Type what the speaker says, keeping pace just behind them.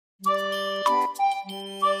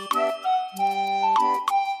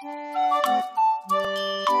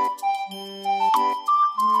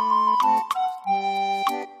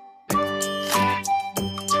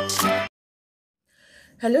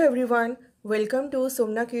Hello everyone, welcome to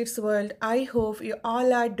Somna Kids World. I hope you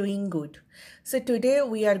all are doing good. So today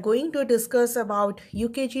we are going to discuss about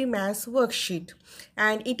UKG Maths worksheet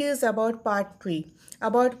and it is about part 3.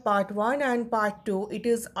 About part 1 and part 2 it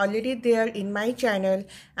is already there in my channel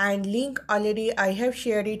and link already I have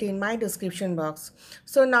shared it in my description box.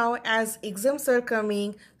 So now as exams are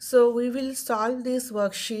coming, so we will solve this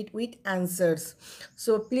worksheet with answers.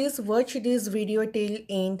 So please watch this video till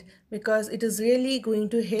end because it is really going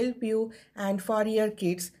to help you and for your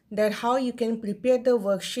kids that how you can prepare the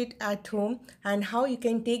worksheet at home and how you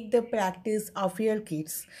can take the practice of your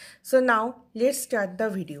kids. So now let's start the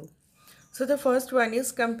video. So the first one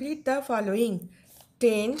is complete the following: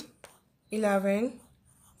 10, 11,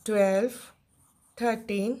 12,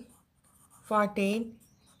 13, 14,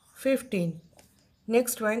 15.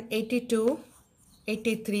 Next one 82,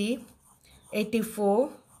 83, 84,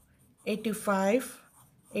 85,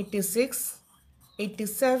 86,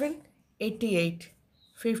 87, 88,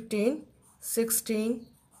 15, 16,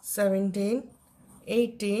 17,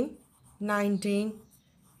 18, 19,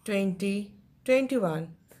 20,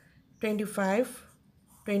 21, 25,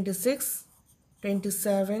 26,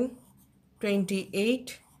 27,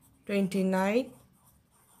 28, 29,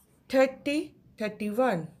 30,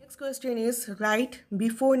 31. Next question is write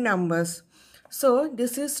before numbers. So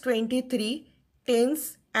this is 23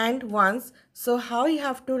 tens and ones. So how you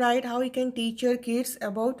have to write, how you can teach your kids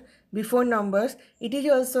about before numbers. It is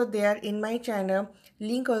also there in my channel.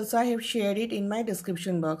 Link also I have shared it in my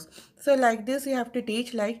description box. So like this you have to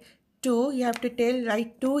teach like 2. You have to tell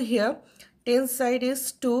write 2 here. Tens side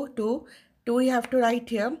is 2, 2. 2 you have to write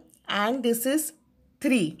here. And this is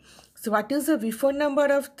 3. So what is the before number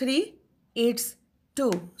of 3? It's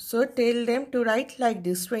 2. So tell them to write like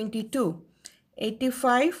this: 22,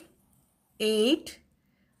 85, 8,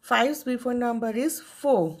 5's before number is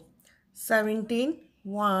 4, 17,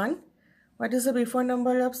 1. What is the before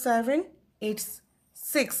number of 7? It's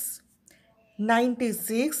 6.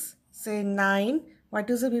 96, say 9. What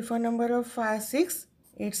is the before number of 6?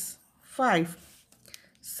 It's 5.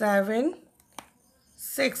 7,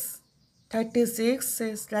 6. 36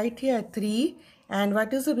 says right here 3. And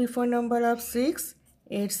what is the before number of 6?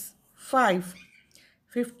 It's 5.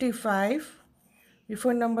 55.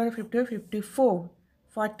 Before number of 54.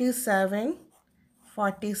 47.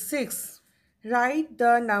 46. Write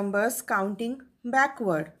the numbers counting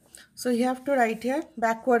backward. So you have to write here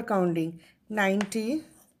backward counting: 90,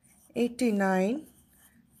 89,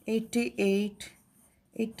 88,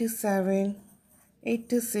 87,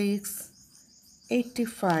 86,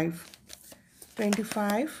 85.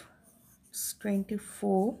 25,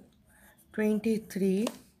 24, 23,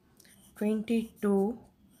 22,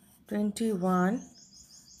 21,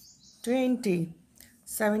 20,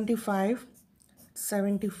 75,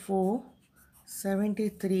 74,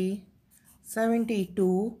 73,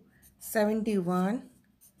 72, 71,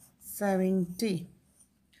 70.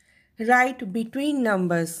 Write between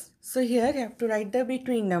numbers. So here you have to write the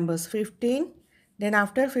between numbers: 15, then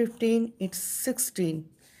after 15 it's 16.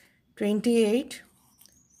 28,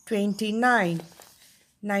 29,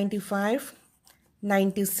 95,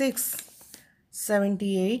 96,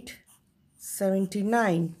 78,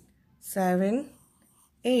 79, 7,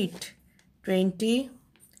 8, 20,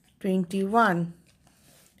 21.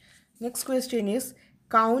 Next question is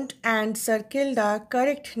count and circle the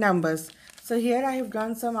correct numbers. So here I have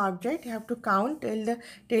drawn some object. You have to count, tell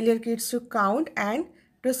your kids to count and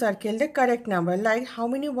to circle the correct number. Like how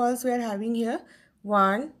many balls we are having here?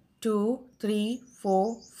 1, 2, 3,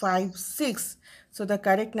 4, 5, 6. So the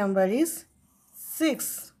correct number is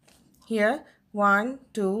 6. Here 1,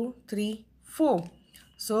 2, 3, 4.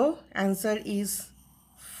 So answer is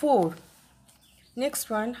 4. Next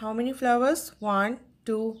one, how many flowers? 1,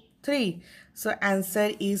 2, 3. So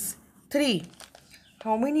answer is 3.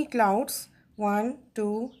 How many clouds? 1,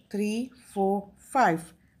 2, 3, 4,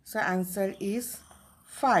 5. So answer is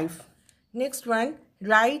 5. Next one,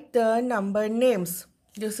 write the number names.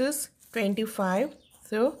 This is 25.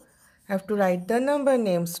 So I have to write the number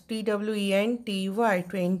names: TWENTY,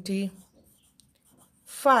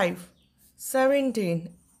 25, 17,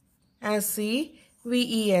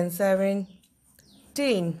 SEVEN,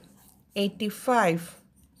 17, 85,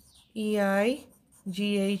 EIGHTY,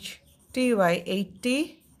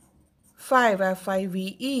 85,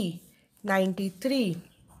 FIVE, 93,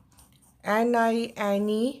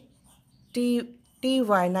 NINETY,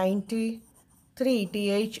 93,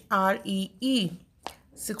 THREE,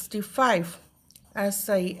 65,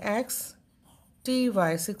 SIXTY,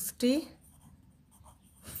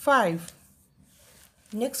 65.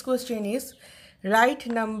 Next question is write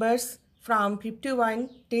numbers from 51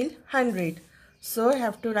 till 100. So I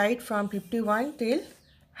have to write from 51 till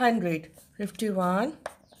 100. 51,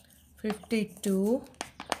 52,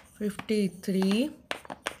 53,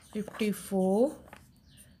 54,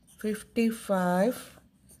 55,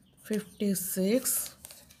 56,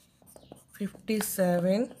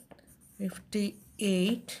 57,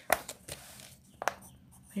 58,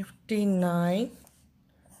 59,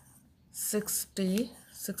 60,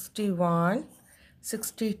 61,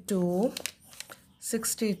 62,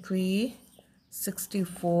 63,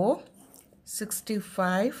 64,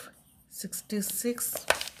 65, 66,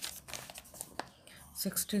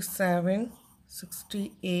 67,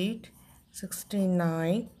 68,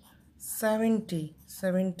 69, 70,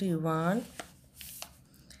 71,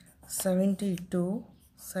 72,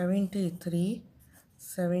 73,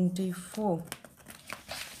 74,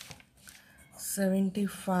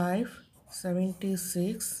 75,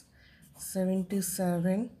 76,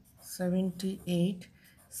 77, 78,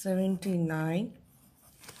 79,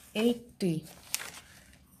 80,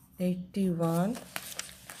 81,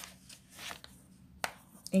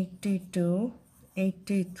 82,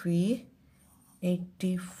 83,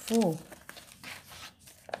 84,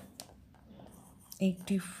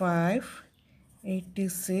 85,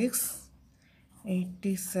 86,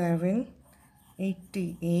 87,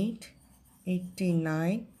 88,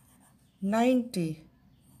 89, 90,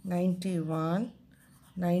 91,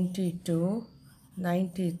 92,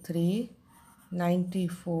 93,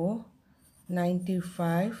 94,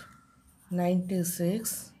 95,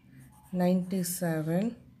 96,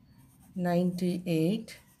 97,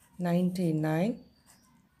 98, 99,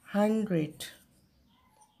 100.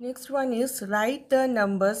 Next one is write the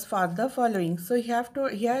numbers for the following. So you have to,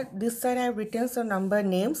 here this side I have written some number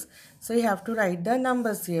names. So you have to write the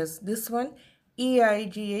numbers here. This one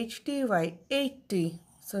EIGHTY 80.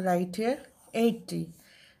 So write here 80.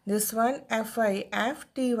 This one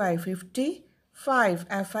FIFTY 50. 5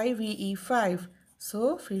 FIVE 5.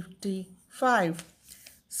 So 55.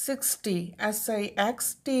 60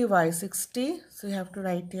 SIXTY 60. So you have to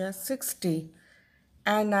write here 60.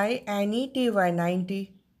 NETY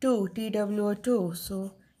 92 TWO2,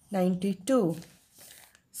 so 92.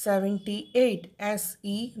 78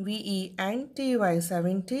 SEVENTY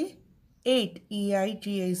 78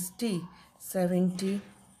 EIGST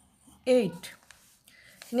 78.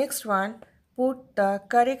 Next one, put the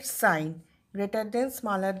correct sign greater than,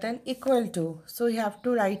 smaller than, equal to. So we have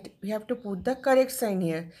to put the correct sign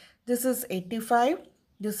here. This is 85,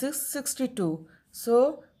 this is 62.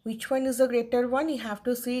 So which one is the greater one? You have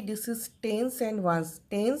to see this is tens and ones.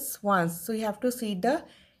 Tens, ones. So you have to see the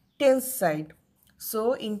tens side.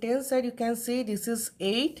 So in tens side you can see this is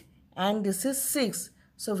 8 and this is 6.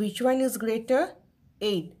 So which one is greater?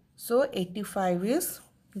 8. So 85 is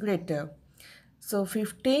greater. So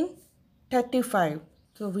 15, 35.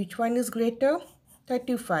 So which one is greater?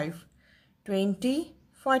 35. 20,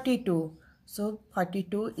 42. So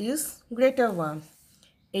 42 is greater one.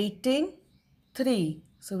 18, 3.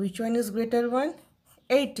 So which one is greater one?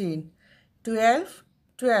 18. 12,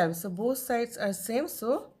 12. So both sides are same.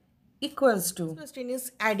 So equals to. Next question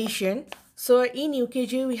is addition. So in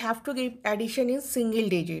UKG we have to give addition in single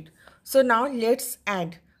digit. So now let's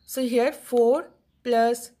add. So here 4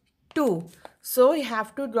 plus 2. So you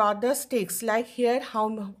have to draw the sticks. Like here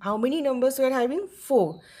how many numbers we are having?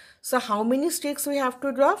 4. So how many sticks we have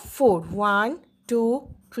to draw? 4. 1, 2,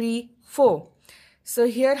 3, 4. So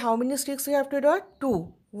here how many sticks we have to draw?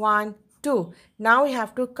 2. 1, 2. Now we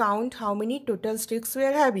have to count how many total sticks we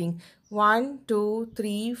are having. 1, 2,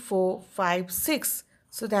 3, 4, 5, 6.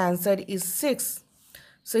 So the answer is 6.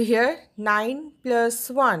 So here 9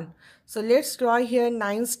 plus 1. So let's draw here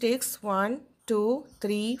 9 sticks. 1, 2,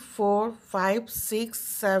 3, 4, 5, 6,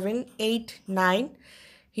 7, 8, 9.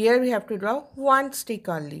 Here we have to draw 1 stick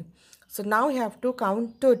only. So now we have to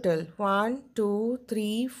count total. 1, 2,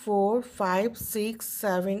 3, 4, 5, 6,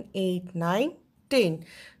 7, 8, 9, 10.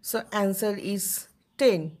 So answer is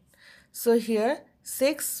 10. So here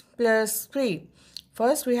 6 plus 3.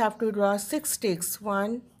 First we have to draw 6 sticks.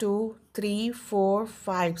 1, 2, 3, 4,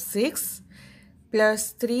 5, 6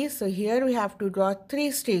 plus 3. So here we have to draw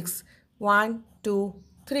 3 sticks. 1, 2,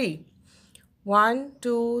 3. 1,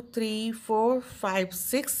 2, 3, 4, 5,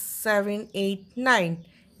 6, 7, 8, 9.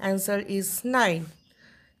 Answer is 9.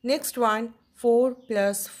 Next one, 4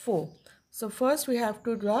 plus 4. So first we have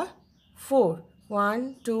to draw 4.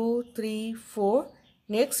 1, 2, 3, 4.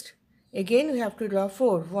 Next, again we have to draw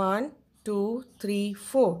 4. 1, 2, 3,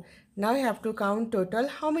 4. Now you have to count total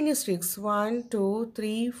how many sticks? 1, 2,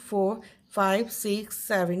 3, 4, 5, 6,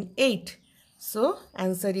 7, 8. So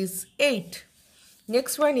answer is 8.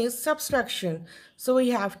 Next one is subtraction. So we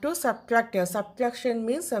have to subtract. Subtraction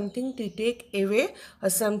means something to take away or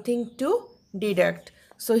something to deduct.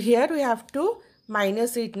 So here we have to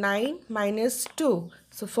minus it. 9 minus 2.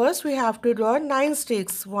 So first we have to draw 9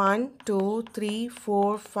 sticks. 1, 2, 3,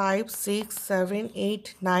 4, 5, 6, 7,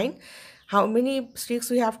 8, 9. How many sticks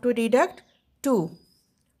we have to deduct? 2.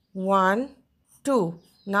 1, 2.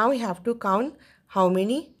 Now we have to count how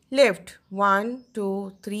many left. 1,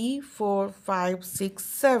 2, 3, 4, 5, 6,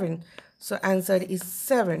 7. So answer is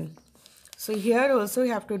 7. So here also we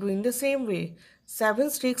have to do in the same way. 7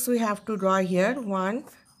 sticks we have to draw here. 1,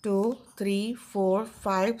 2, 3, 4,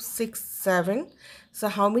 5, 6, 7. So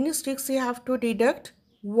how many sticks you have to deduct?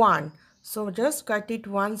 1. So just cut it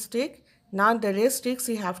 1 stick. Now the rest sticks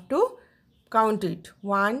you have to count it.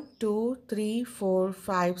 1, 2, 3, 4,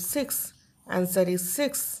 5, 6. Answer is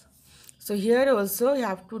 6. So here also you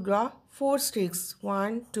have to draw 4 sticks.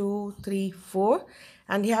 1, 2, 3, 4.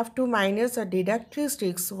 And you have to minus or deduct 3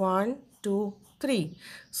 sticks. 1, 2, 3.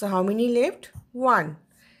 So how many left? 1.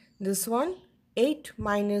 This one 8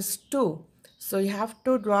 minus 2. So you have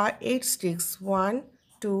to draw 8 sticks. 1,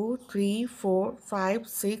 2, 3, 4, 5,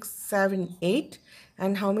 6, 7, 8.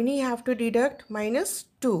 And how many you have to deduct? Minus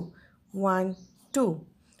 2. 1, 2.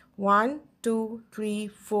 1, 2, 3,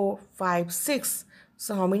 4, 5, 6.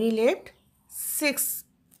 So how many left? 6.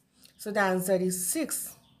 So the answer is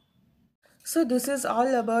 6. So this is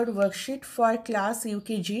all about worksheet for class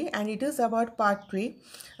UKG, and it is about part 3.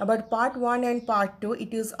 About part 1 and part 2,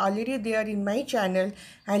 it is already there in my channel,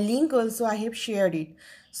 and link also I have shared it.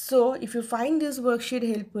 So if you find this worksheet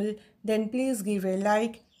helpful, then please give a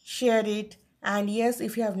like, share it, and yes,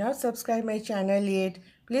 if you have not subscribed my channel yet,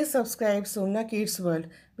 please subscribe Somna Kids World,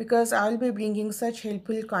 because I will be bringing such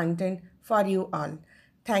helpful content for you all.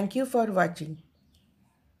 Thank you for watching.